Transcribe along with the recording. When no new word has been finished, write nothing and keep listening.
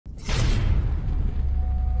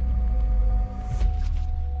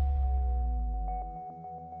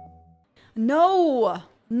No!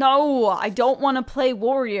 No! I don't want to play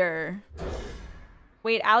warrior.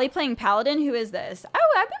 Wait, Allie playing Paladin? Who is this?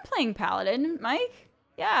 Oh, I've been playing Paladin, Mike.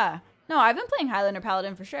 Yeah. No, I've been playing Highlander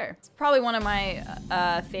Paladin for sure. It's probably one of my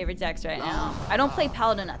favorite decks right now. I don't play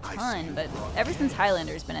Paladin a ton, but ever since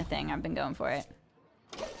Highlander's been a thing, I've been going for it.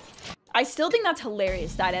 I still think that's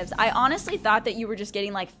hilarious, Dideves. I honestly thought that you were just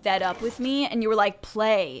getting like fed up with me and you were like,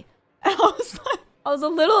 play. And I was a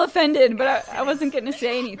little offended, but I wasn't gonna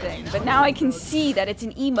say anything. But now I can see that it's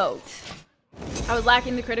an emote. I was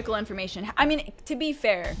lacking the critical information. I mean, to be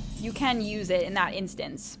fair, you can use it in that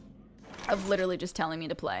instance of literally just telling me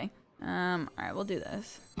to play. Alright, we'll do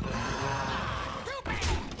this.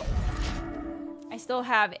 I still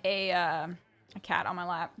have a cat on my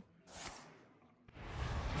lap.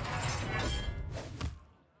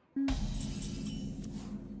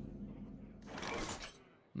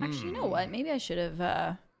 Actually, you know what? Maybe I should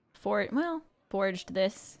have forged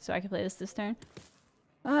this so I could play this turn.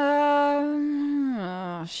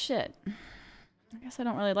 Oh, shit. I guess I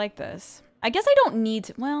don't really like this. I guess I don't need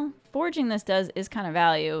to, well, forging this is kind of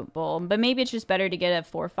valuable, but maybe it's just better to get a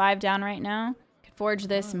 4-5 down right now. I could forge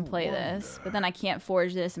this and play this, but then I can't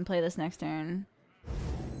forge this and play this next turn.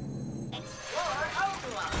 Explore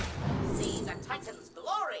Outlaw. See the Titan's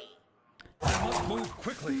glory. I must move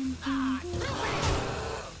quickly.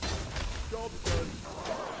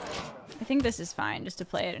 I think this is fine just to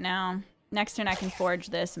play it now. Next turn I can forge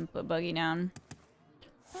this and put Boogie down.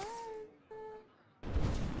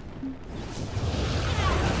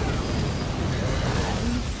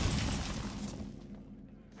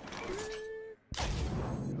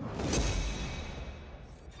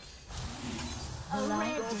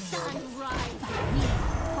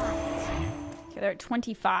 Okay, they're at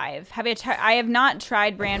 25. I have not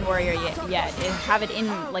tried Brand Warrior yet. Have it in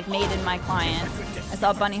like made in my client. I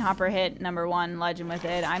saw Bunny Hopper hit #1 legend with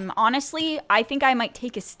it. I think I might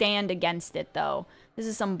take a stand against it though. This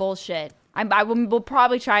is some bullshit. We'll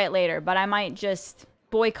probably try it later, but I might just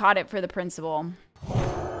boycott it for the principle.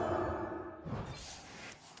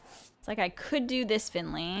 It's like I could do this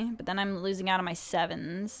Finley, but then I'm losing out on my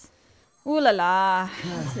 7s. Ooh la la,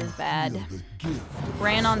 this is bad.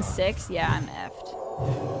 Bran on 6, yeah, I'm effed.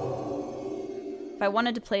 If I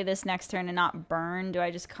wanted to play this next turn and not burn, do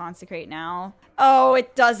I just consecrate now? Oh,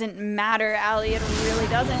 it doesn't matter, Allie, it really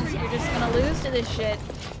doesn't. You're just gonna lose to this shit.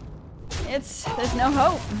 There's no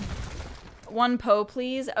hope. 1 Poe,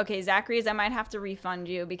 please. Okay, Zachary's, I might have to refund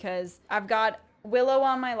you because I've got Willow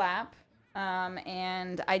on my lap.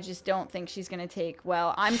 And I just don't think she's gonna take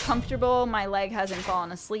well. I'm comfortable, my leg hasn't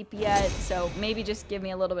fallen asleep yet, so maybe just give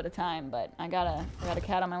me a little bit of time, but I got a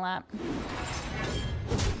cat on my lap.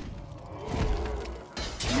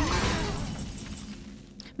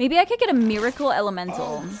 Maybe I could get a Miracle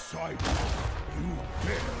Elemental.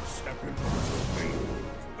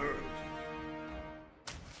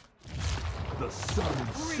 The sun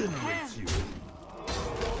incinerates you.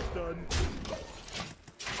 Done.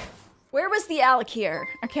 Where was the Alliestrasza?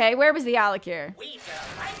 Okay, where was the Alliestrasza?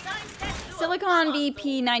 Silicon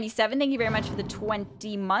VP97, thank you very much for the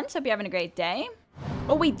 20 months. Hope you're having a great day.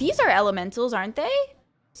 Oh wait, these are elementals, aren't they?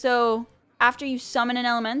 So, after you summon an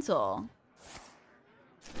elemental.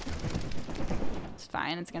 It's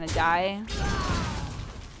fine, it's gonna die.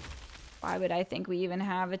 Why would I think we even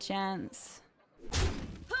have a chance?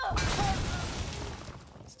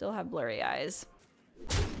 Still have blurry eyes.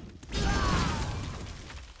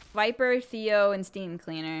 Viper, Theo, and Steam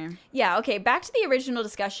Cleaner. Yeah, okay, back to the original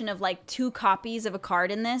discussion of like 2 copies of a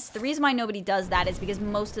card in this. The reason why nobody does that is because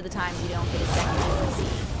most of the time you don't get a second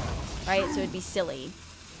CC, right? So it'd be silly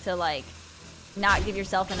to like not give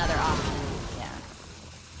yourself another option. Yeah.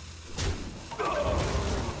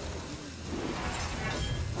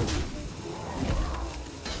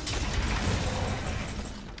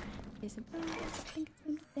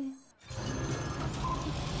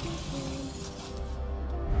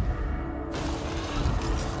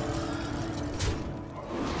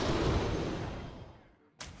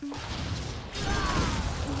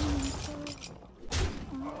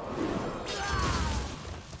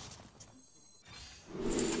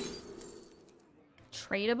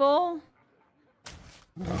 Tradable?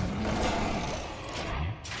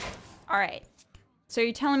 Alright. So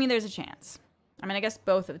you're telling me there's a chance. I mean, I guess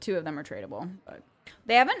two of them are tradable. But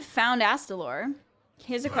they haven't found Astalor.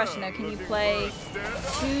 Here's a question though. Can you play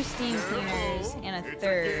 2 Steam Cleaners and a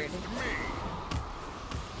 3rd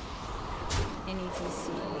in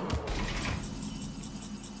ETC?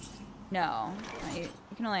 No. You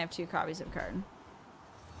can only have 2 copies of a card.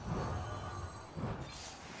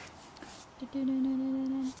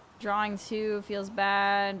 Drawing 2 feels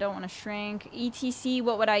bad. Don't want to shrink. ETC,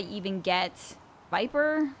 what would I even get?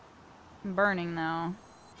 Viper? I'm burning though.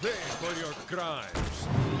 Pay for your crimes.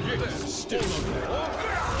 Yes, still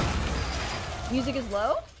Music is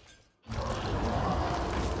low?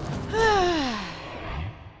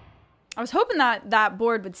 I was hoping that that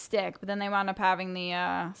board would stick, but then they wound up having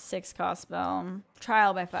the 6 cost spell.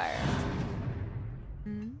 Trial by fire.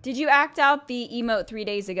 Did you act out the emote 3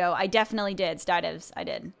 days ago? I definitely did, Stidivs. I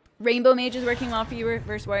did. Rainbow Mage is working well for you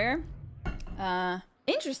versus Warrior.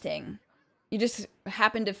 Interesting. You just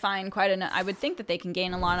happen to find quite enough. I would think that they can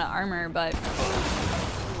gain a lot of armor, but...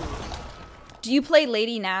 Do you play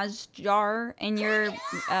Lady Nazjar in your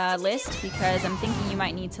list? Because I'm thinking you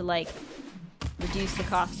might need to, like, reduce the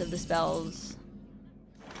cost of the spells.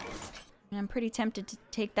 And I'm pretty tempted to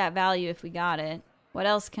take that value if we got it. What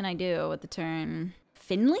else can I do with the turn?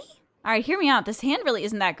 Finley? Alright, hear me out. This hand really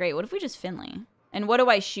isn't that great. What if we just Finley? And what do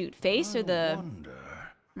I shoot? Face or the... I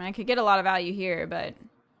mean, I could get a lot of value here, but...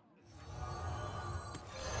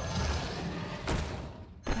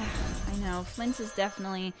 I know, Flint is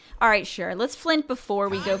definitely... Alright, sure. Let's Flint before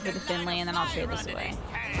we go for the Finley, and then I'll trade this away.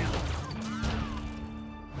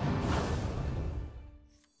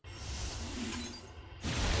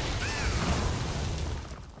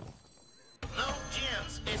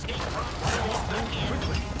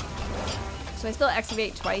 So I still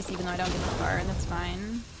excavate twice, even though I don't get the card. That's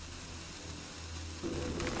fine.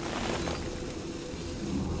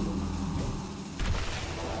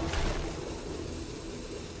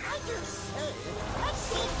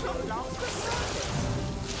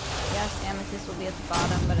 Yes, Amethyst will be at the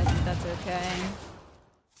bottom, but I think that's okay.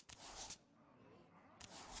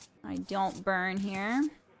 I don't burn here.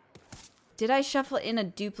 Did I shuffle in a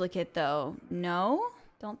duplicate, though? No?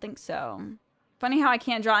 Don't think so. Funny how I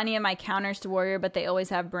can't draw any of my counters to Warrior, but they always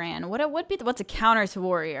have Bran. What's a counter to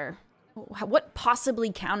Warrior? What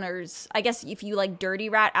possibly counters? I guess if you like Dirty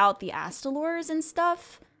Rat out the Astalors and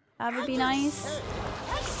stuff, that would be nice.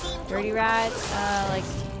 Dirty Rat, like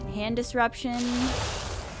Hand Disruption.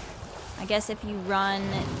 I guess if you run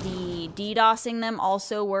the DDoSing them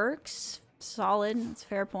also works. Solid, that's a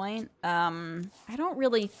fair point. I don't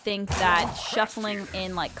really think that shuffling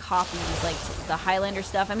in like copies, like the Highlander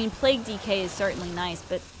stuff. I mean, Plague DK is certainly nice,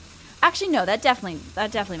 but actually no, that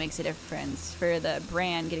definitely makes a difference for the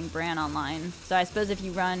Bran, getting Bran online. So I suppose if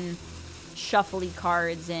you run shuffly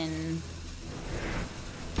cards in,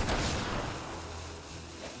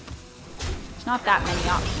 there's not that many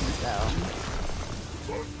options though.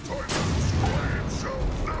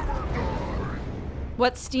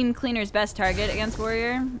 What's Steam Cleaner's best target against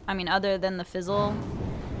Warrior? I mean, other than the Fizzle.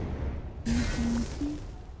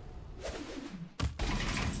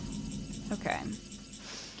 Okay.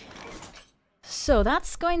 So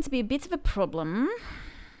that's going to be a bit of a problem.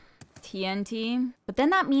 TNT. But then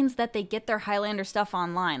that means that they get their Highlander stuff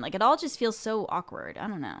online. Like, it all just feels so awkward. I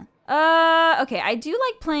don't know. Okay, I do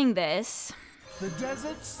like playing this. The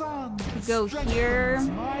desert sun Go here.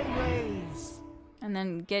 my rays. And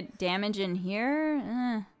then get damage in here.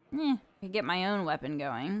 I could get my own weapon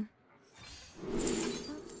going.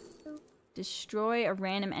 Destroy a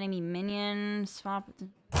random enemy minion. Swap.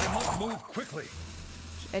 I must move quickly.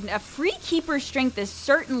 And a free keeper strength is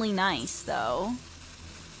certainly nice, though.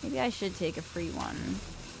 Maybe I should take a free one.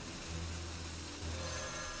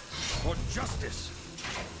 For justice.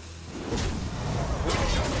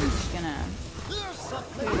 I'm just gonna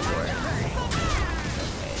clear the board.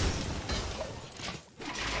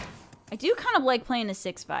 I do kind of like playing a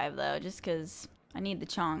 6-5 though, just because I need the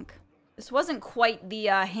chonk. This wasn't quite the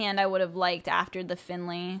hand I would have liked after the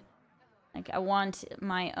Finley. Like, I want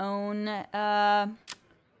my own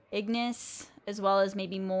Ignis, as well as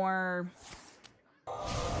maybe more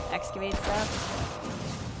excavate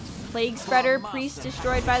stuff. Plague Spreader, Priest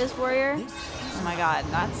destroyed by this warrior. Oh my god,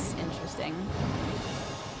 that's interesting.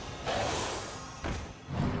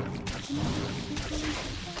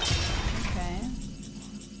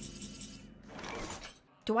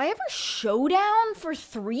 Do I ever showdown for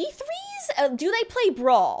 3/3s? Do they play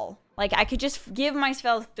Brawl? Like, I could just give my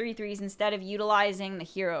spell 3/3s instead of utilizing the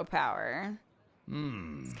hero power.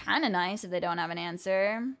 It's kind of nice if they don't have an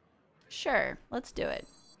answer. Sure, let's do it.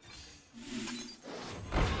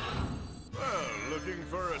 Looking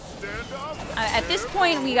for a standoff? At this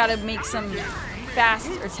point, we gotta make some fast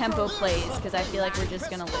or tempo plays, because I feel like we're just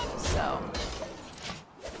gonna lose, so.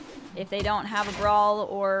 If they don't have a Brawl,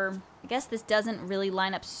 or I guess this doesn't really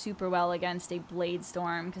line up super well against a Blade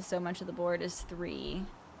Storm, because so much of the board is 3.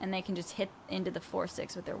 And they can just hit into the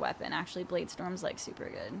 4/6 with their weapon. Actually, Blade Storm's like super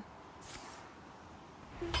good.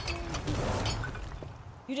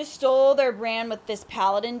 You just stole their brand with this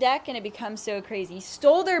Paladin deck, and it becomes so crazy. You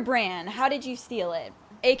stole their brand. How did you steal it?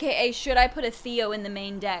 AKA, should I put a Theo in the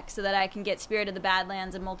main deck so that I can get Spirit of the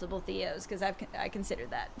Badlands and multiple Theos? Because I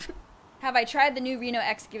considered that. Have I tried the new Reno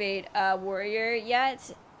Excavate Warrior yet?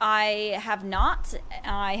 I have not.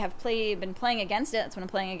 I have been playing against it. That's what I'm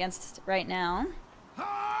playing against right now.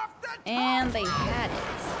 And they had it.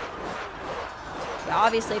 Yeah,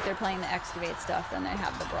 obviously, if they're playing the Excavate stuff, then they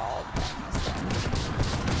have the Brawl.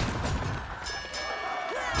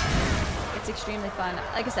 It's extremely fun.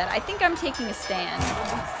 Like I said, I think I'm taking a stand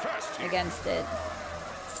against it.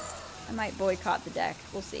 I might boycott the deck.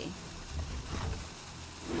 We'll see.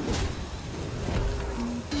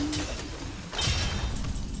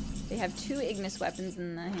 They have 2 Ignis weapons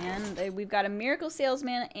in the hand. We've got a Miracle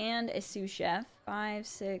Salesman and a Sous Chef. 5,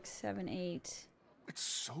 6, 7, 8. It's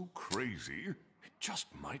so crazy. It just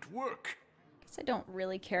might work. Guess I don't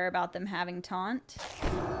really care about them having taunt.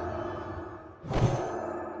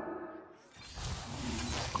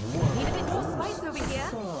 Need a bit more spice over here?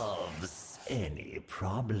 Solves any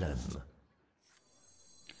problem.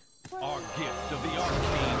 Our gift of the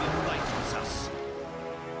arcane enlightens us.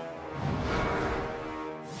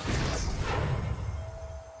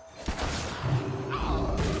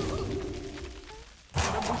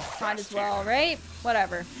 Might as well, right?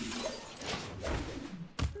 Whatever.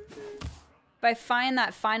 If I find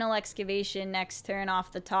that final excavation next turn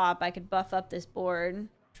off the top, I could buff up this board,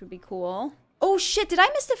 which would be cool. Oh shit, did I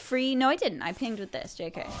miss the free? No, I didn't. I pinged with this,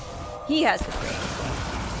 JK. He has the free.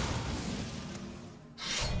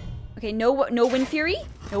 Okay, no Wind Fury?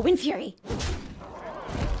 No Wind Fury.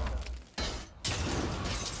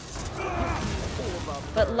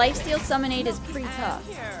 But Lifesteal Summonade is pretty tough.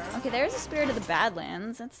 Okay, there's a Spirit of the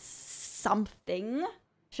Badlands. That's something.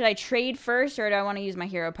 Should I trade first, or do I want to use my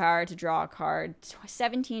hero power to draw a card?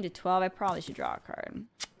 17 to 12, I probably should draw a card.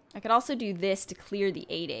 I could also do this to clear the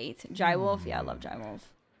 8/8. Jywolf? Yeah, I love Jywolf.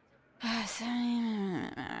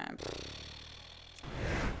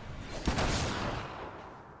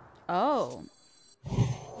 Oh.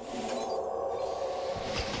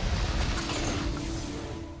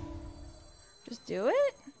 Just do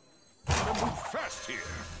it? Move fast here.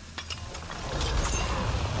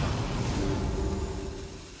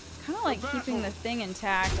 Kind of like keeping the thing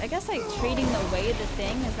intact. I guess like trading away the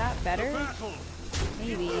thing, is that better?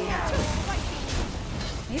 Maybe.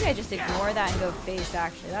 Maybe I just ignore that and go face,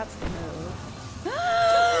 actually. That's the move.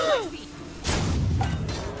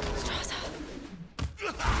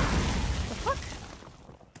 The fuck?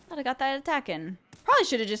 Thought I got that attack in. Probably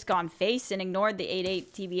should have just gone face and ignored the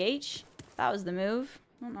 8/8 TBH. That was the move.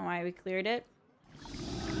 I don't know why we cleared it.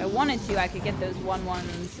 If I wanted to, I could get those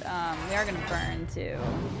 1/1s. We are going to burn, too.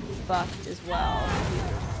 Buffed as well.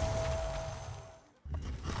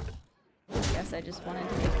 I guess I just wanted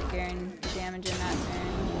to make the damage in that turn.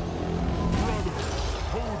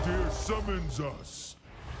 Oh dear summons us.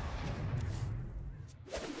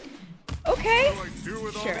 Okay.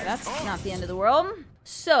 Sure, that's not the end of the world.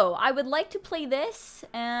 So, I would like to play this.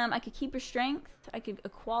 I could keep her strength. I could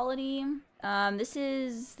equality. This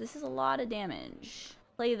is a lot of damage.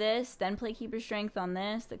 Play this, then play keeper strength on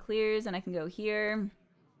this that clears, and I can go here.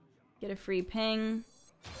 Get a free ping.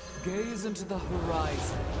 Gaze into the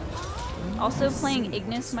horizon. Also, playing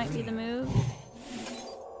Ignis might be the move.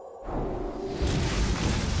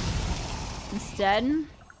 Instead.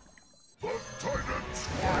 The Titan's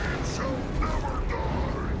flame shall never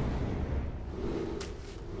die.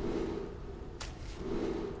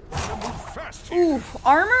 Move fast here. Ooh,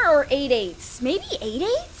 armor or 8/8s? Maybe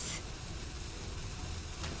 8/8s?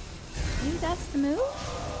 Maybe that's the move?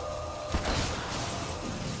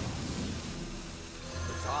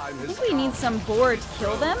 I think we need some board to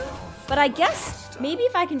kill them. But I guess maybe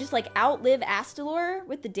if I can just like outlive Astalor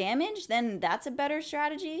with the damage, then that's a better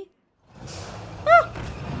strategy. Ah!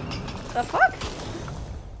 The fuck?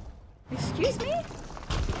 Excuse me?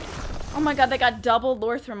 Oh my god, they got double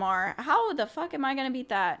Lorthramar. How the fuck am I gonna beat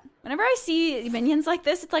that? Whenever I see minions like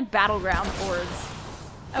this, it's like battleground boards.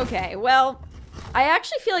 Okay, well, I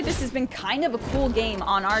actually feel like this has been kind of a cool game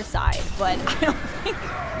on our side, but I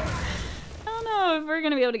don't know if we're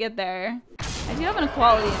gonna be able to get there. I do have an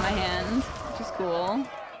equality in my hand, which is cool.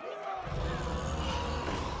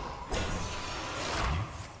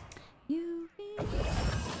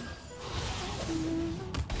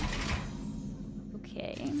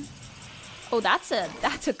 Okay. Oh, that's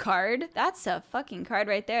a card. That's a fucking card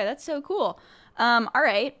right there. That's so cool. All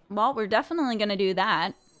right. Well, we're definitely gonna do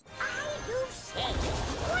that.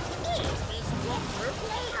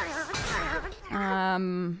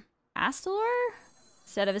 Astalor?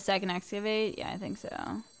 Instead of a second excavate? Yeah, I think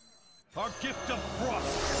so. Our gift of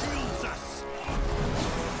frost shields us.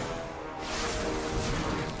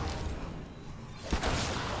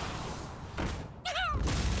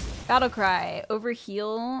 Battle cry.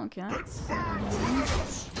 Overheal. Okay.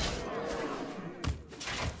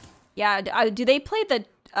 Yeah, do they play the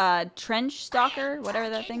trench stalker? Whatever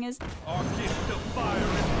that thing is. Our gift of fire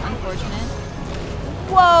and Unfortunate.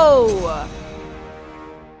 Whoa!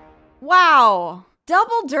 Wow.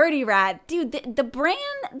 Double dirty rat. Dude, the Bran,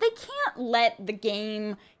 they can't let the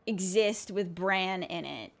game exist with Bran in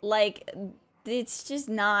it. Like, it's just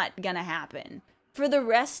not gonna happen. For the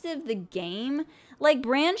rest of the game, like,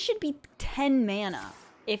 Bran should be 10 mana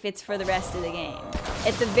if it's for the rest of the game.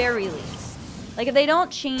 At the very least. Like, if they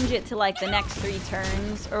don't change it to, like, the next 3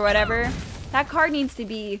 turns or whatever, that card needs to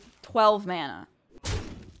be 12 mana.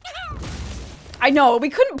 I know, we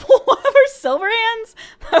couldn't pull one of our silver hands?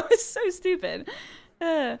 That was so stupid.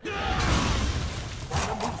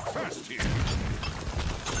 fast here.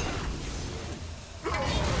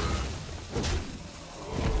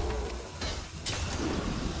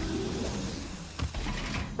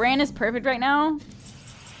 Bran is perfect right now.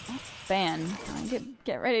 Banned.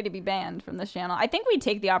 Get ready to be banned from this channel. I think we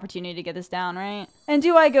take the opportunity to get this down, right? And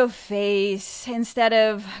do I go face instead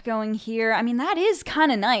of going here? I mean, that is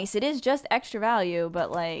kind of nice. It is just extra value,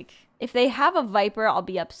 but like, if they have a Viper, I'll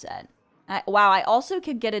be upset. Wow, I also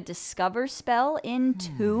could get a Discover spell in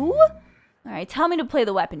too? Alright, tell me to play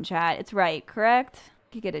the weapon, chat. It's right, correct?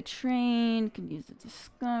 Could get a train, could use a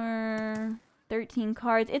Discover. 13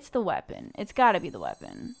 cards. It's the weapon. It's gotta be the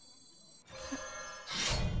weapon.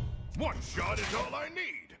 One shot is all I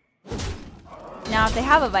need. Now, if they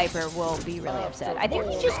have a Viper, we'll be really upset. I think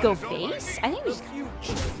we just go face. I think we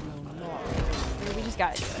just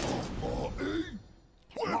gotta do it.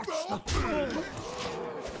 Okay.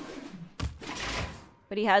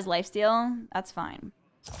 But he has lifesteal. That's fine.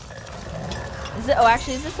 Is it? Oh,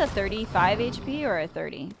 actually, is this a 35 HP or a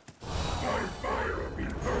 30? I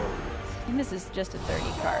think this is just a 30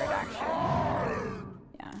 card, actually.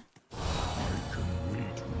 Yeah.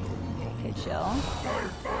 Okay, chill.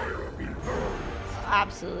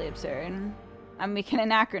 Absolutely absurd. I mean, we can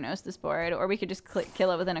Anachronos this board, or we could just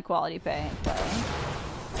kill it with an equality play.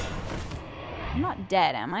 I'm not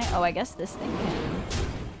dead, am I? Oh, I guess this thing can.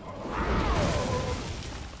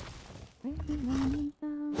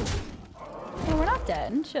 Oh, we're not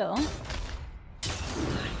dead. Chill.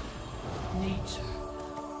 Nature,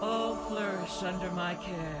 all flourish under my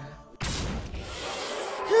care.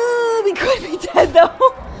 We could be dead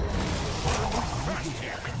though.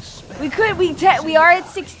 We are at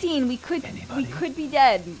 16. We could be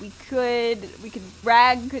dead.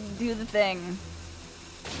 Rag could do the thing.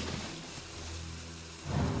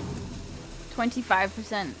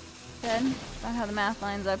 25% dead. Is that how the math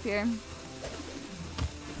lines up here?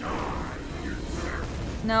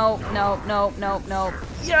 No.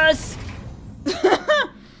 Yes!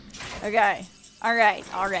 Okay.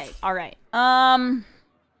 Alright.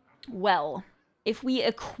 Well, if we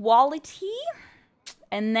equality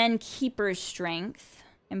and then keeper strength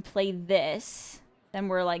and play this, then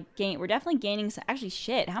we're like we're definitely gaining some. Actually,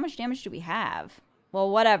 shit, how much damage do we have? Well,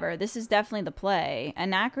 whatever. This is definitely the play.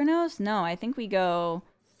 Anachronos? No, I think we go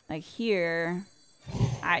like here.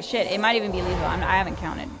 Shit, it might even be lethal. I haven't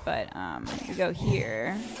counted, but we go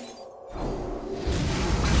here.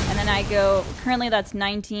 And then I go, currently that's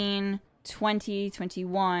 19, 20,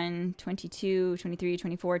 21, 22, 23,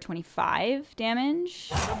 24, 25 damage.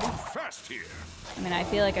 Fast here. I mean, I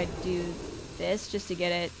feel like I'd do this just to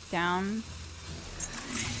get it down.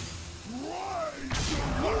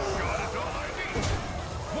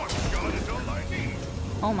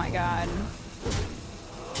 Oh my god.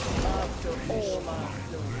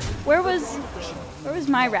 Where was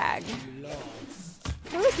my rag?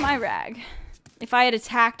 Where was my rag? If I had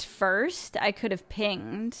attacked first, I could have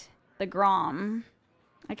pinged the Grom.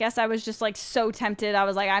 I guess I was just like so tempted. I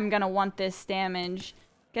was like, I'm gonna want this damage.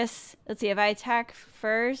 Guess, let's see, if I attack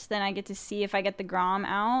first, then I get to see if I get the Grom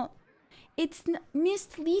out. It's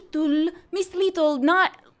Miss Lethal,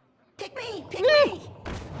 not... Pick me!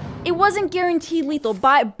 It wasn't guaranteed lethal.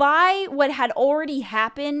 By what had already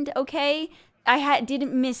happened, okay,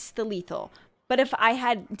 didn't miss the lethal. But if I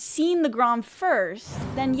had seen the Grom first,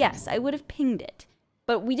 then yes, I would have pinged it.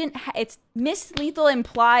 But we didn't. It's miss lethal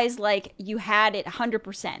implies like you had it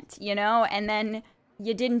 100%, you know, and then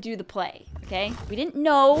you didn't do the play. Okay, we didn't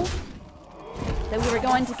know that we were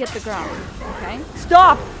going to get the Grom. Okay,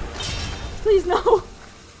 stop! Please no!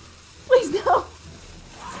 Please no!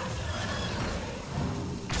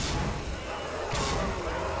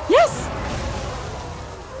 Yes!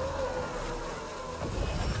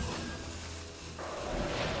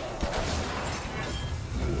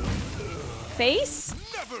 face?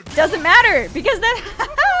 Doesn't matter because that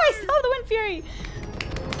I still have the Wind Fury.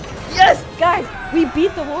 Yes, guys, we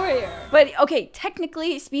beat the warrior. But okay,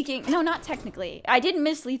 technically speaking, no, not technically. I did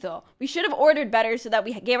miss lethal. We should have ordered better so that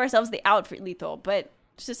we gave ourselves the out for lethal, but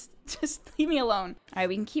just leave me alone. All right,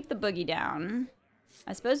 we can keep the boogie down.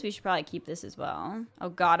 I suppose we should probably keep this as well. Oh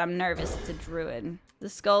God, I'm nervous. It's a druid. The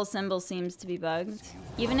skull symbol seems to be bugged.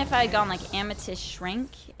 Even if I had gone like amethyst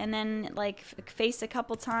shrink and then like face a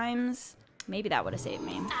couple times, maybe that would have saved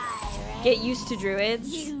me. Get used to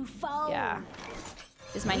druids. Yeah.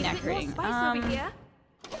 Is my neck hurting?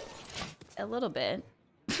 A little bit.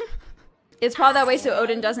 It's probably that way so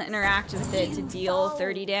Odin doesn't interact with it to deal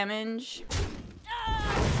 30 damage.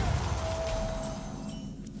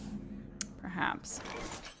 Perhaps.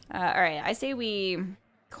 All right, I say we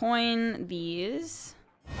coin these.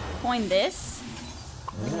 Coin this.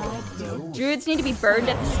 Druids need to be burned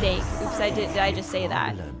at the stake. Oops, did I just say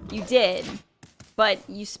that? You did, but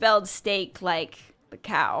you spelled steak like the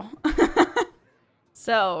cow.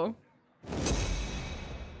 So,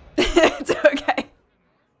 it's okay.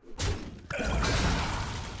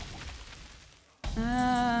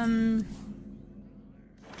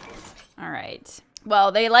 All right.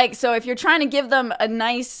 Well, they like, so if you're trying to give them a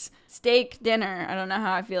nice steak dinner, I don't know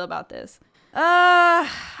how I feel about this.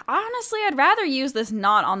 Honestly, I'd rather use this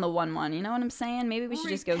not on the 1/1. You know what I'm saying? Maybe we should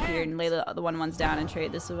just go here and lay the 1/1s down and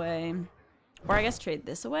trade this away. Or I guess trade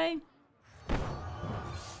this away.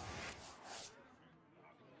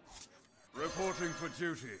 Reporting for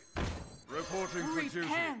duty. Reporting for duty.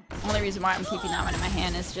 Only reason why I'm keeping that one in my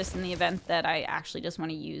hand is just in the event that I actually just want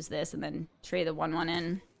to use this and then trade the 1/1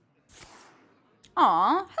 in.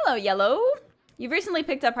 Aw, hello, Yellow. You've recently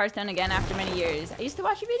picked up Hearthstone again after many years. I used to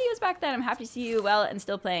watch your videos back then. I'm happy to see you well and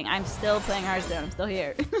still playing. I'm still playing Hearthstone. I'm still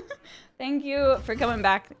here. Thank you for coming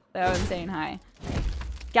back, though, and saying hi.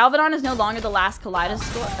 Galvadon is no longer the last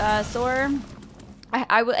Kaleidosor.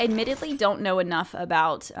 I admittedly don't know enough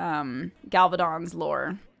about Galvadon's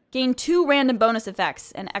lore. Gain 2 random bonus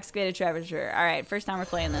effects and excavated treasure. All right, first time we're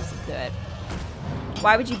playing this. Let's do it.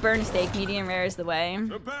 Why would you burn a steak? Medium rare is the way.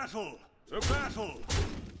 To battle! To battle!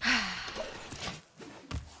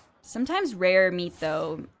 Sometimes rare meat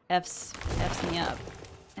though f's me up,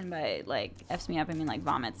 and by like f's me up I mean like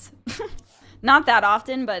vomits. Not that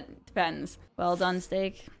often, but depends. Well done,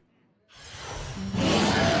 steak.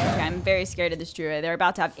 Okay, I'm very scared of this druid. They're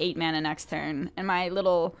about to have 8 mana next turn, and my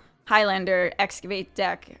little Highlander excavate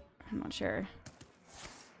deck. I'm not sure.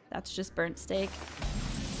 That's just burnt steak.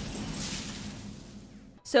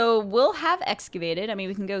 So we'll have excavated. I mean,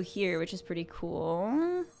 we can go here, which is pretty cool.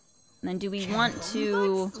 And then do we want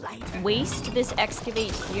to waste this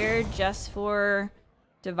excavate here just for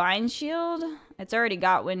Divine Shield? It's already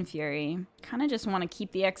got Wind Fury. Kind of just want to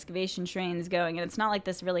keep the excavation trains going. And it's not like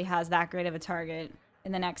this really has that great of a target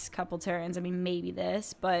in the next couple turns. I mean, maybe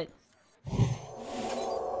this, but... I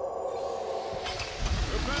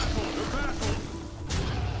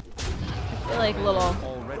feel like a little...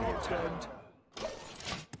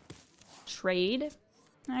 Trade?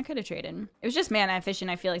 I could have traded. It was just mana efficient,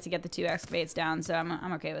 I feel like, to get the 2 excavates down, so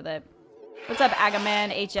I'm okay with it. What's up, Agaman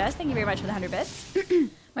HS? Thank you very much for the 100 bits.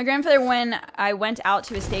 My grandfather, when I went out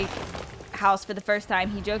to a steak house for the first time,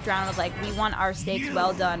 he joked around and was like, we want our steaks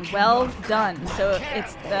well done. Well done. So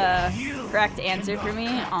it's the correct answer for me.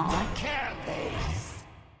 Aw.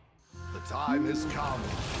 The time has come.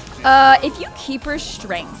 If you keep her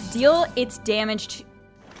strength, deal its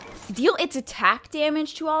attack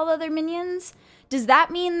damage to all other minions. Does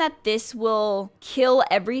that mean that this will kill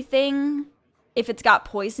everything if it's got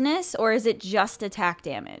poisonous, or is it just attack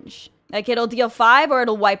damage? Like it'll deal 5 or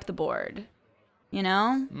it'll wipe the board, you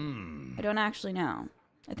know? I don't actually know.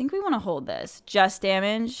 I think we want to hold this. Just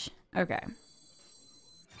damage. Okay.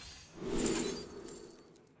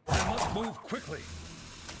 I must move quickly.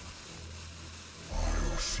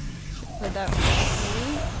 Put that.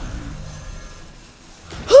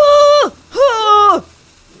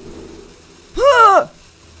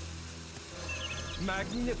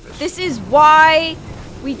 Magnificent. This is why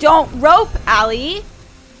we don't rope, Allie.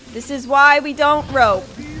 This is why we don't rope.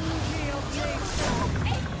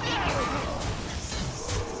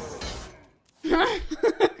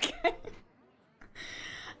 Okay.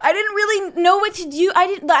 I didn't really know what to do. I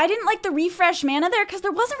didn't like the refresh mana there because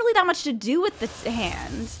there wasn't really that much to do with the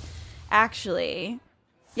hand, actually.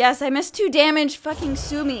 Yes, I missed 2 damage. Fucking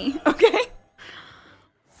sue me, okay?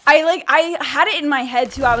 I had it in my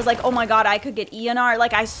head too. I was like, oh my god, I could get ENR.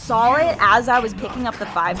 Like I saw it as I was picking up the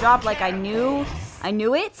 5-drop. Like I knew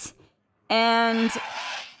it. And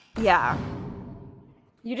yeah.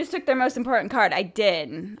 You just took their most important card. I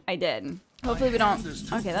did. Hopefully we don't.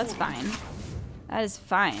 Okay, that's fine. That is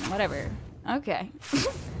fine. Whatever. Okay.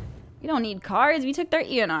 We don't need cards. We took their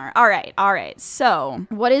ENR. All right. All right. So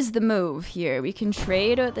what is the move here? We can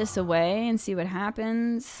trade this away and see what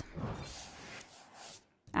happens.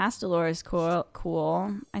 Astalor is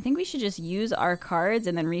cool. I think we should just use our cards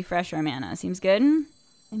and then refresh our mana. Seems good?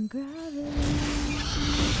 And gravity.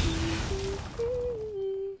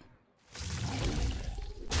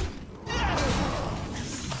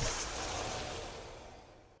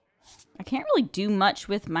 I can't really do much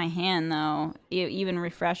with my hand, though, even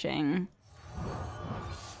refreshing.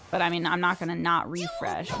 But, I mean, I'm not going to not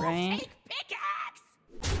refresh, right?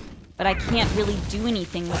 But I can't really do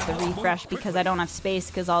anything with the refresh because I don't have space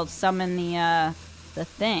because I'll summon the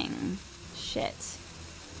thing. Shit.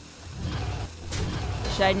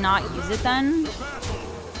 Should I not use it, then?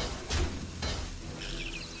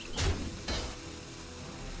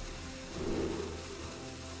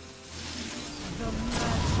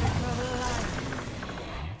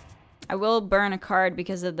 I will burn a card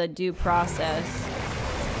because of the due process.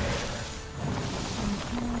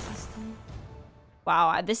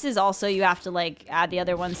 Wow, this is also, you have to like add the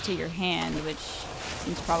other ones to your hand, which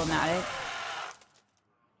seems problematic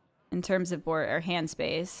in terms of board or hand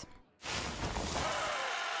space.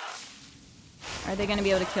 Are they going to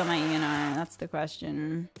be able to kill my ENR? That's the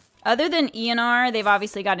question. Other than ENR, they've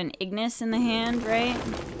obviously got an Ignis in the hand, right?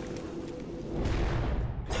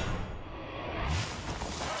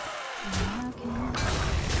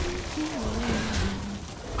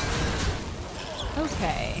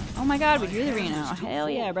 Okay. Oh my god, we drew the Reno. Hell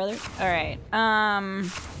yeah, brother. Alright.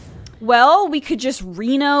 Well, we could just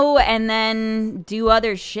Reno and then do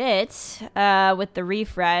other shit with the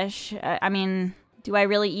refresh. I mean, do I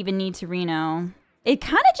really even need to Reno? It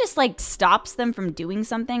kind of just, like, stops them from doing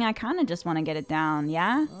something. I kind of just want to get it down,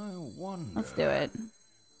 yeah? Let's do it.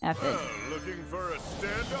 F it. Looking for a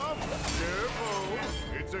standoff? Careful.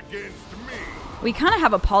 It's against me. We kind of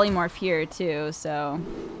have a polymorph here, too, so...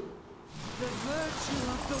 The virtue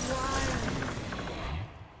of the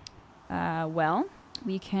wild. Well,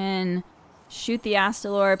 we can shoot the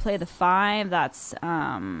Astalor, play the 5. That's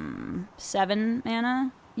 7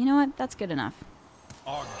 mana. You know what? That's good enough.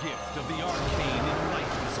 Our gift of the arcane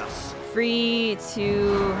enlightens us. Free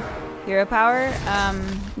to hero power.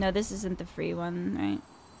 No, this isn't the free one, right?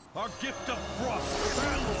 Our gift of frost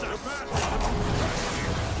stands us.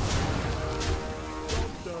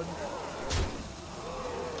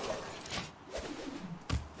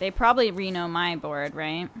 They probably Reno my board,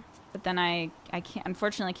 right? But then I can't,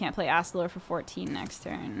 unfortunately can't play Astalor for 14 next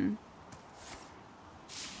turn.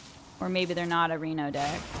 Or maybe they're not a Reno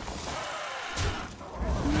deck.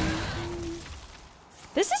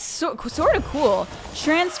 This is sort of cool.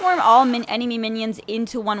 Transform all enemy minions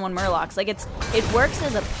into 1/1 Murlocs. Like it works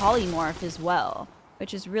as a polymorph as well,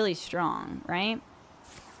 which is really strong, right?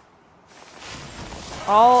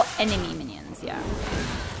 All enemy minions, yeah.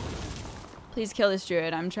 Please kill this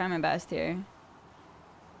druid. I'm trying my best here.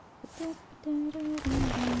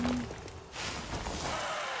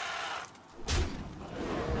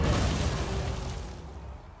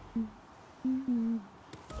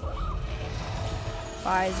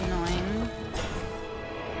 Fi's annoying.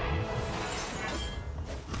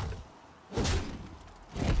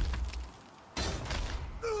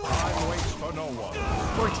 Time waits for no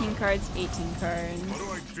one. 14 cards, 18 cards. What do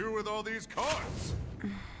I do with all these cards?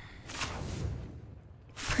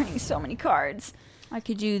 Printing so many cards. I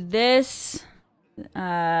could do this.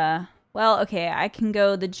 Well, okay, I can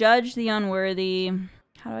go the Judge, the Unworthy.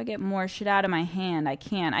 How do I get more shit out of my hand? I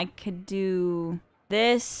can't. I could do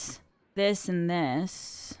this, this, and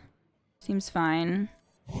this. Seems fine.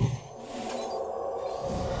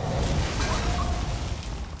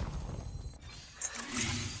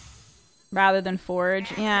 Rather than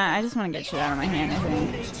Forge. Yeah, I just want to get shit out of my hand, I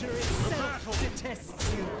think. Nature itself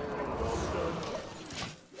detests you.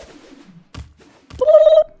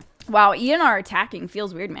 Wow, ENR attacking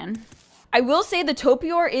feels weird, man. I will say the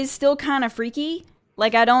Topior is still kind of freaky.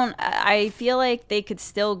 Like, I feel like they could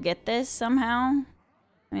still get this somehow.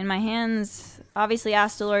 I mean, my hands, obviously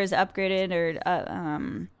Astalor is upgraded or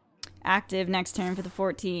active next turn for the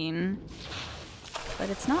 14. But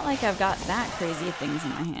it's not like I've got that crazy of things in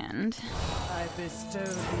my hand. I bestow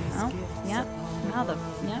these Oh, gifts yep. upon Now the,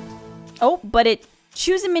 you. yep. Oh, but it,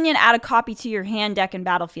 choose a minion, add a copy to your hand, deck, and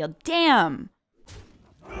battlefield. Damn!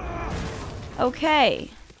 Okay.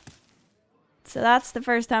 So that's the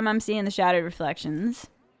first time I'm seeing the Shattered Reflections.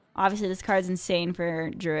 Obviously this card's insane for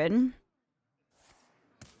Druid.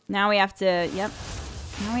 Now we have to, yep.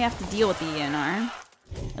 Now we have to deal with the ENR.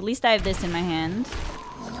 At least I have this in my hand.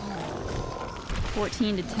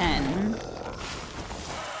 14 to 10.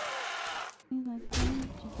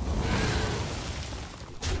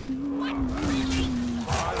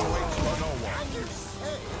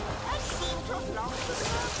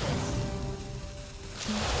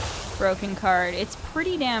 broken card. It's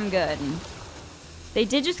pretty damn good. They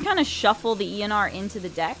did just kind of shuffle the ENR into the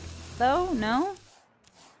deck, though, no?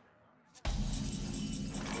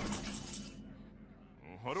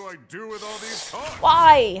 What do I do with all these cards?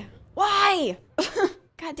 Why? Why?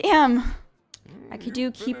 God damn. I could do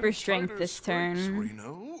Keeper Strength this turn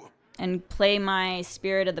and play my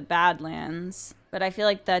Spirit of the Badlands, but I feel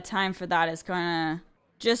like the time for that is kind of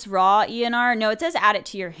just raw ENR. No, it says add it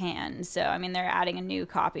to your hand, so I mean they're adding a new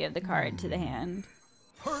copy of the card to the hand.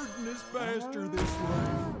 Herding is faster this way.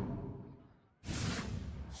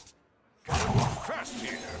 Gotta walk fast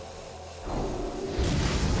here.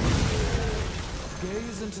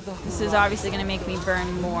 Gaze into the This is obviously going to make me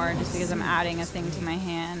burn more just because I'm adding a thing to my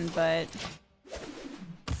hand, but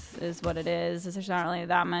this is what it is. There's not really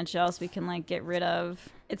that much else we can like get rid of.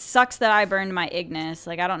 It sucks that I burned my Ignis.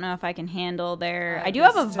 Like I don't know if I can handle their... I do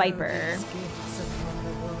have a Viper.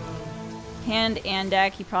 Hand and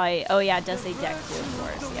deck, he probably... Oh yeah, it does say deck too, of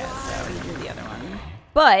course. Yeah, so he drew the other one.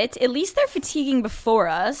 But at least they're fatiguing before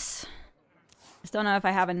us. I just don't know if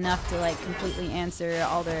I have enough to like completely answer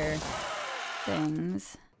all their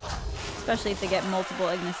things. Especially if they get multiple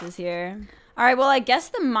Ignises here. Alright, well I guess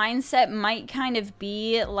the mindset might kind of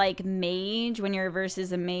be like Mage when you're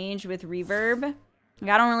versus a Mage with Reverb. Like,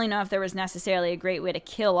 I don't really know if there was necessarily a great way to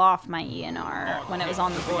kill off my ENR when it was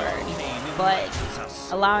on the board, but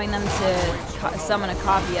allowing them to summon a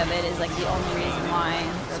copy of it is like the only reason why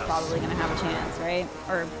they're probably going to have a chance, right?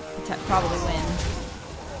 Or probably win.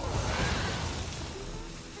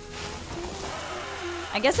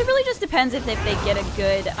 I guess it really just depends if they get a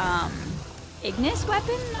good Ignis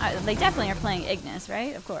weapon. They definitely are playing Ignis,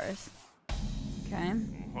 right? Of course. Okay.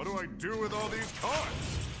 What do I do with all these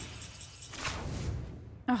cards?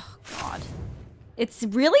 Oh, God. It's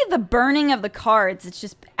really the burning of the cards. It's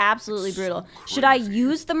just absolutely brutal. Should I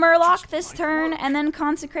use the Murloc this turn and then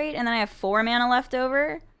consecrate and then I have 4 mana left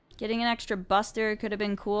over? Getting an extra Buster could have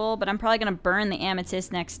been cool, but I'm probably going to burn the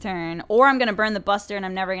Amethyst next turn. Or I'm going to burn the Buster and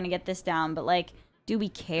I'm never going to get this down, but like... Do we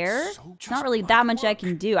care? It's not really that much I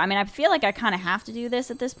can do. I mean, I feel like I kind of have to do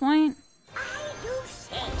this at this point.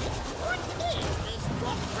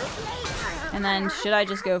 And then, should I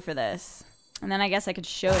just go for this? And then I guess I could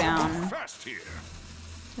showdown.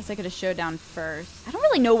 Guess I could have showdown first. I don't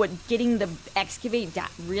really know what getting the Excavate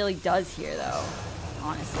really does here, though.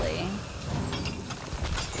 Honestly.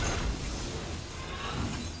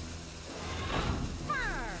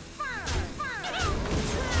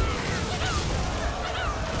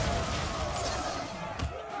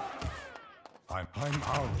 I'm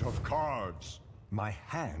out of cards. My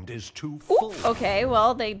hand is too full. Ooh, okay,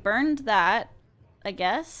 well, they burned that, I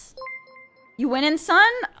guess. You win in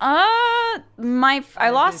Sun? I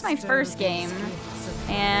lost my first game.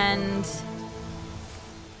 And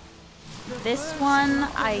this one,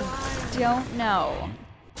 I don't know.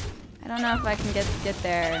 I don't know if I can get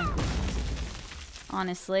there.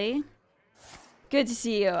 Honestly. Good to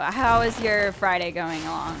see you. How is your Friday going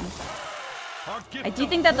along? I do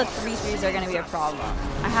think that the 3/3s are going to be a problem.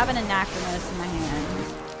 I have an Anachronos in my hand.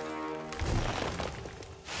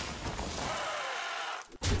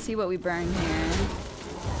 Let's see what we burn here.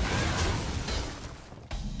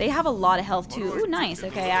 They have a lot of health too. Ooh, nice.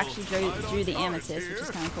 Okay, I actually drew the Amethyst, which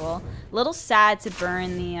is kind of cool. A little sad to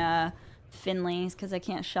burn the Finleys because I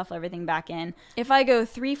can't shuffle everything back in. If I go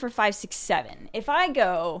 3, 4, 5, 6, 7. If I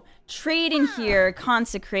go trade in here,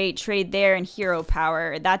 consecrate, trade there, and hero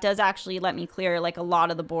power, that does actually let me clear like a lot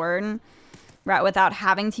of the board, right, without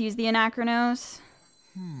having to use the Anachronos.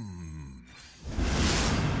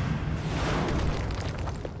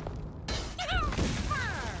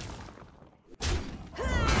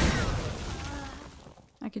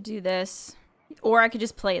 I could do this, or I could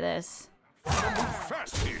just play this.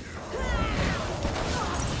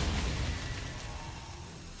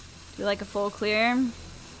 Do like a full clear.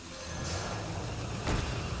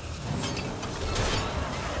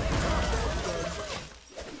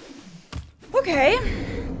 Okay.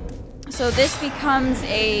 So this becomes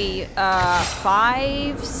a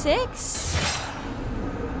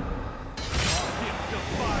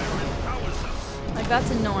 5/6. Like that's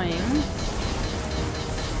annoying.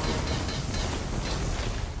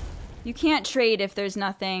 You can't trade if there's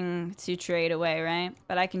nothing to trade away, right?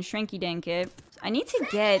 But I can shrinky dink it. I need to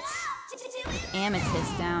get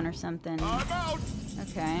Amethyst down or something.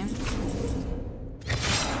 Okay.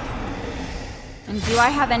 And do I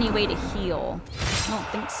have any way to heal? I don't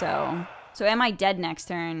think so. So am I dead next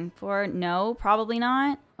turn? No, probably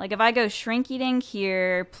not. Like if I go shrinky dink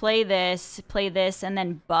here, play this, and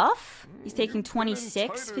then buff? He's taking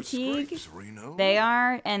 26 fatigue. They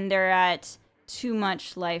are, and they're at too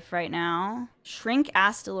much life right now. Shrink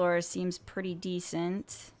Astalor seems pretty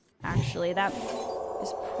decent. Actually, that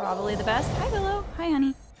is probably the best. Hi, Willow. Hi,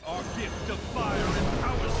 honey. Our gift of fire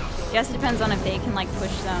empowers us. Guess it depends on if they can, like,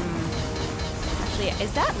 push them. Actually,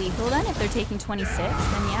 is that lethal then? If they're taking 26,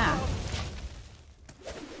 then yeah.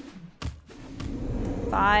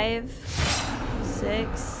 5,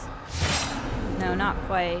 6. No, not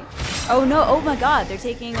quite. Oh, no. Oh, my God. They're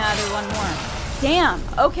taking their one more. Damn.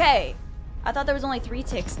 Okay. I thought there was only 3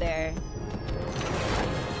 ticks there.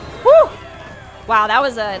 Woo! Wow, that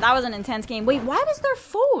was an intense game. Wait, why was there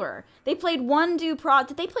 4? They played 1 did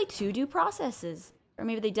they play 2 due processes? Or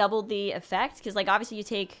maybe they doubled the effect? Because, like, obviously you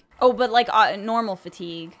take... Oh, but, like, normal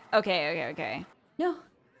fatigue. Okay. No.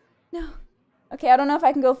 Okay, I don't know if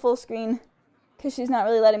I can go full screen. Because she's not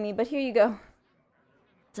really letting me, but here you go.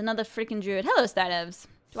 It's another freaking druid. Hello, Statevs.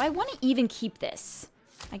 Do I want to even keep this?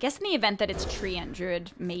 I guess in the event that it's Tree and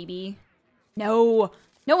Druid, maybe. No.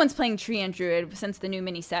 No one's playing Tree and Druid since the new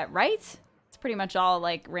mini set, right? It's pretty much all,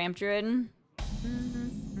 like, Ramp Druid.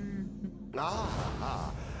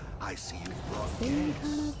 I see you brought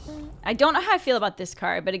games. I don't know how I feel about this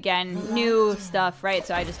card, but again, new stuff, right?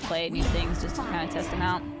 So I just play new things just to kind of test them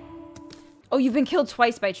out. Oh, you've been killed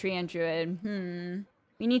twice by Tree and Druid.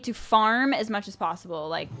 We need to farm as much as possible,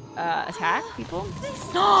 like, attack people.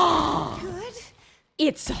 Good.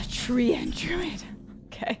 It's a Tree and Druid.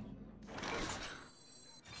 Okay.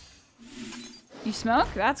 You smoke?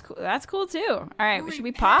 That's cool. That's cool too. All right, should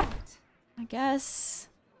we pop? I guess.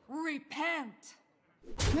 Repent.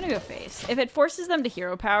 I'm gonna go face. If it forces them to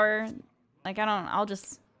hero power, like I'll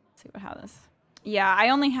just see how this. Yeah, I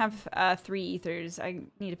only have 3 ethers. I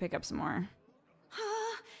need to pick up some more.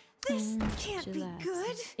 This can't be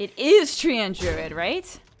good. It is Tree and Druid,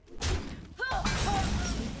 right?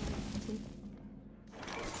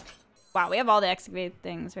 Wow, we have all the excavate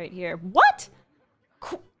things right here. What?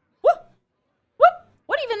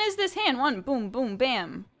 What even is this hand? 1, boom, boom,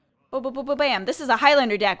 bam. Boom, boom, boom, boom, bam. This is a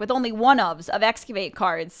Highlander deck with only 1-ofs of excavate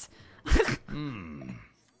cards. Candle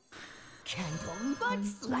much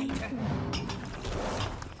lighter.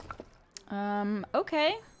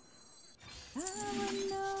 Okay.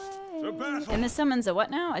 The battle. And this summons a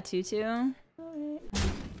what now? A 2/2?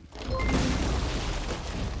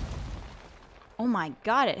 Oh my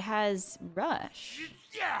god, it has Rush.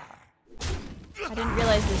 Yeah. I didn't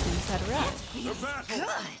realize these things had Rush. The battle.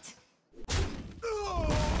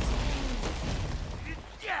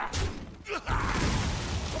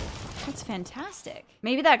 That's fantastic.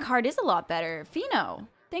 Maybe that card is a lot better. Pheno,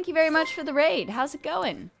 thank you very much for the raid. How's it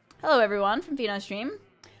going? Hello everyone from Pheno Stream.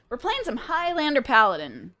 We're playing some Highlander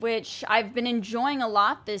Paladin, which I've been enjoying a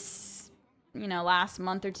lot this, last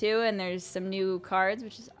month or two, and there's some new cards,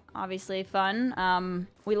 which is obviously fun.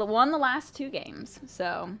 We won the last 2 games,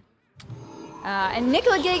 so. And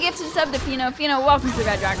Nicola Gay gifted a sub to Pheno. Pheno, welcome to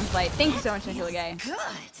Red Dragonflight. Thank you so much, Nicola Gay. Good.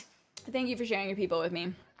 Thank you for sharing your people with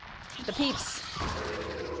me. The peeps.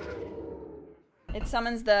 It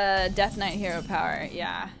summons the Death Knight hero power,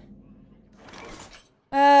 yeah.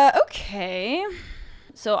 Okay.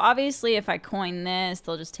 So obviously if I coin this,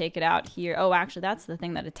 they'll just take it out here. Oh, actually that's the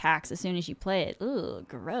thing that attacks as soon as you play it. Ooh,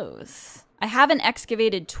 gross. I haven't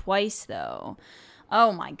excavated twice though.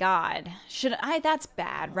 Oh my god. Should I? That's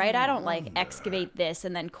bad, right? I don't like excavate this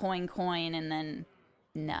and then coin and then...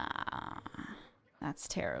 Nah. That's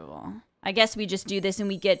terrible. I guess we just do this and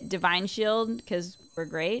we get Divine Shield because we're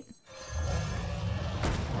great.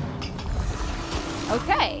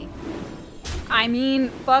 Okay. I mean,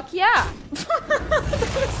 fuck yeah.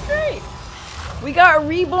 That's great. We got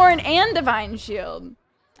Reborn and Divine Shield.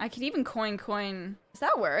 I could even coin. Is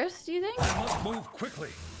that worse, do you think? I must move quickly.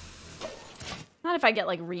 Not if I get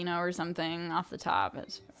like Reno or something off the top.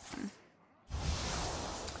 It's fine.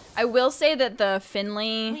 I will say that the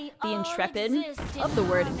Finley, the Intrepid, love the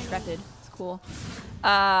word Intrepid. It's cool.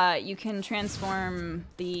 You can transform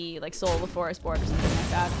the like Soul of the Forest board or something like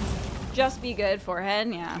that. Just be good, forehead,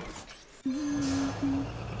 yeah.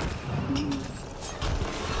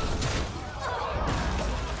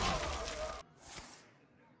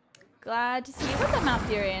 Glad to see you. What's up,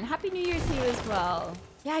 Malthurian? Happy New Year to you as well.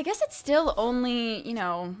 Yeah, I guess it's still only,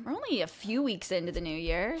 we're only a few weeks into the new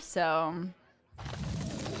year, so.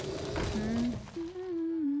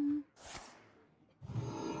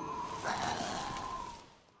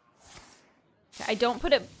 I don't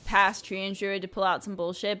put it past Tree and Druid to pull out some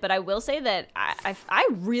bullshit, but I will say that I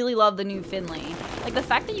really love the new Finley. Like, the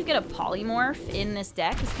fact that you get a polymorph in this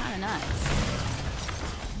deck is kind of nuts.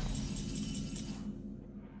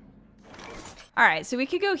 Alright, so we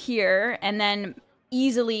could go here and then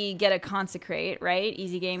easily get a Consecrate, right?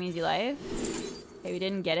 Easy game, easy life. Okay, we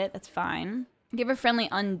didn't get it. That's fine. Give a friendly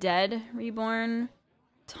undead reborn.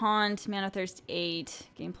 Taunt, mana thirst 8.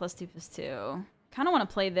 Gain +2/+2. Kind of want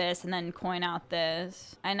to play this and then coin out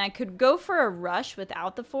this. And I could go for a rush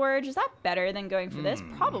without the forge. Is that better than going for this?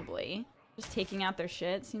 Probably. Just taking out their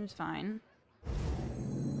shit seems fine.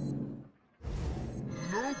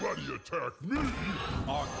 Nobody attack me!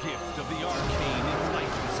 Our gift of the arcane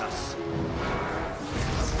enlightens us.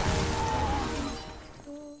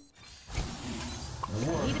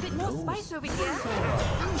 Need a bit more spice over here.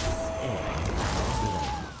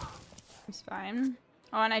 It's fine.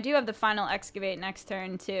 Oh, and I do have the final excavate next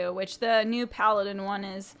turn too, which the new paladin one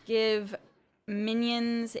is give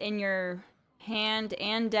minions in your hand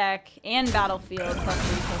and deck and battlefield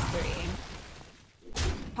 +3/+3.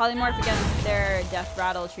 Polymorph against their death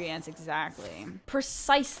rattle tree ants, exactly.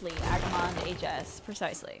 Precisely, Agamond HS,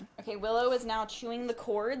 precisely. Okay, Willow is now chewing the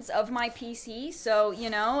cords of my PC, so, you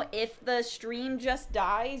know, if the stream just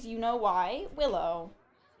dies, you know why. Willow,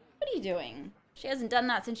 what are you doing? She hasn't done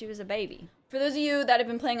that since she was a baby. For those of you that have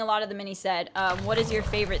been playing a lot of the mini set, what is your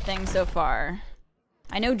favorite thing so far?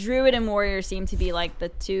 I know Druid and Warrior seem to be like the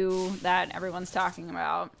two that everyone's talking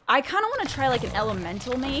about. I kind of want to try like an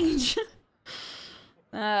Elemental Mage.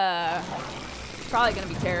 It's probably gonna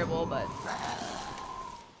be terrible, but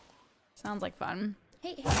sounds like fun.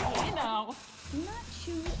 Hey, no. Do not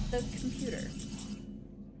chew the computer.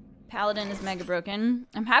 Paladin is mega broken.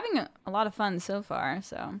 I'm having a lot of fun so far,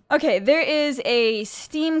 so. Okay, there is a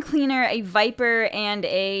Steam Cleaner, a Viper, and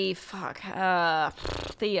a, Theo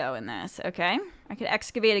in this, okay? I could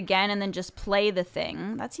excavate again and then just play the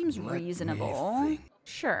thing. That seems reasonable.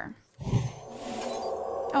 Sure.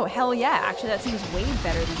 Oh, hell yeah. Actually, that seems way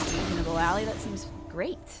better than reasonable, Allie. That seems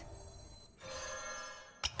great.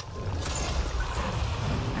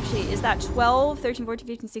 Actually, is that 12, 13, 14,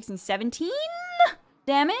 15, 16, 17?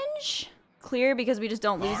 Damage? Clear because we just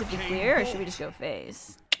don't lose if we clear, or should we just go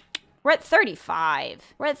face? We're at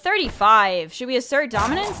 35. We're at 35. Should we assert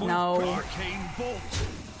dominance? No. Alright,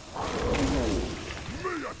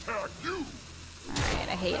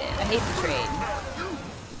 I hate it. I hate the trade.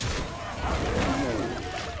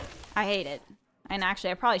 I hate it. And actually,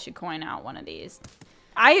 I probably should coin out one of these.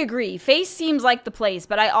 I agree. Face seems like the place,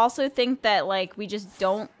 but I also think that, like, we just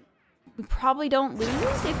don't... We probably don't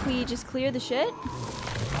lose if we just clear the shit.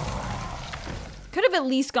 Could have at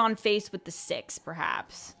least gone face with the 6,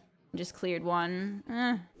 perhaps. Just cleared one.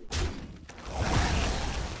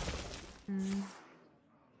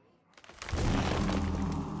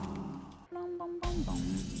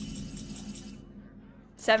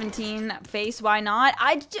 17 face, why not?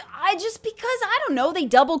 I just because, I don't know, they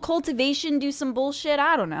double cultivation, do some bullshit,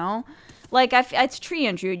 I don't know. Like, it's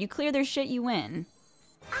Tree Druid. You clear their shit, you win.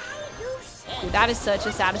 Dude, that is such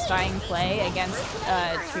a satisfying play against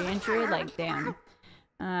Tree Druid. Like, damn.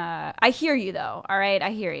 I hear you, though. All right,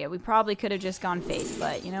 I hear you. We probably could have just gone face,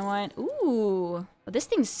 but you know what? Ooh. Well, this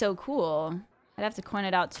thing's so cool. I'd have to coin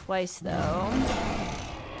it out twice, though.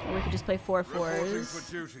 Or we could just play 4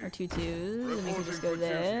 4s or 2 2s, and we could just go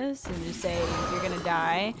this and just say you're gonna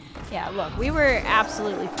die. Yeah, look, we were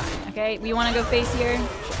absolutely fine. Okay, we want to go face here.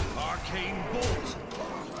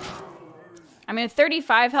 I mean, at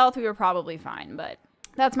 35 health, we were probably fine, but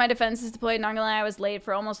that's my defenses deployed. Not gonna lie, I was late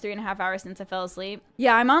for almost 3.5 hours since I fell asleep.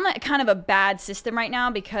 Yeah, I'm on kind of a bad system right now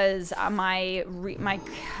because I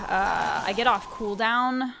get off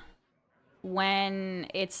cooldown when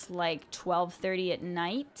it's like 12:30 at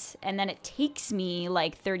night, and then it takes me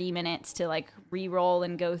like 30 minutes to like re-roll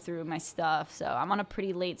and go through my stuff. So I'm on a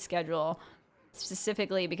pretty late schedule,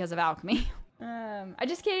 specifically because of alchemy. I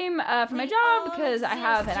just came from my job because I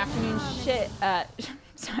have an afternoon shift.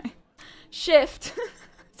 Sorry.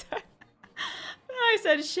 I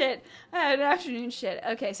said shit. I had an afternoon shit.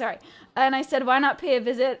 Okay, sorry. And I said, why not pay a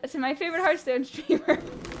visit to my favorite Hearthstone streamer?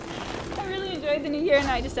 I really enjoyed the new year, and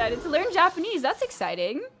I decided to learn Japanese. That's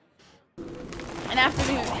exciting. An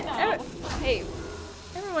afternoon. Hey,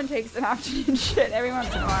 everyone takes an afternoon shit every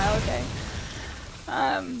once in a while, okay?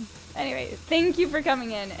 Anyway, thank you for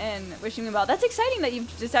coming in and wishing me well. That's exciting that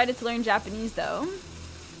you've decided to learn Japanese, though.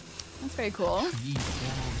 That's very cool.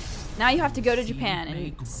 Now you have to go to Japan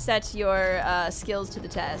and set your skills to the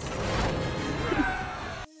test.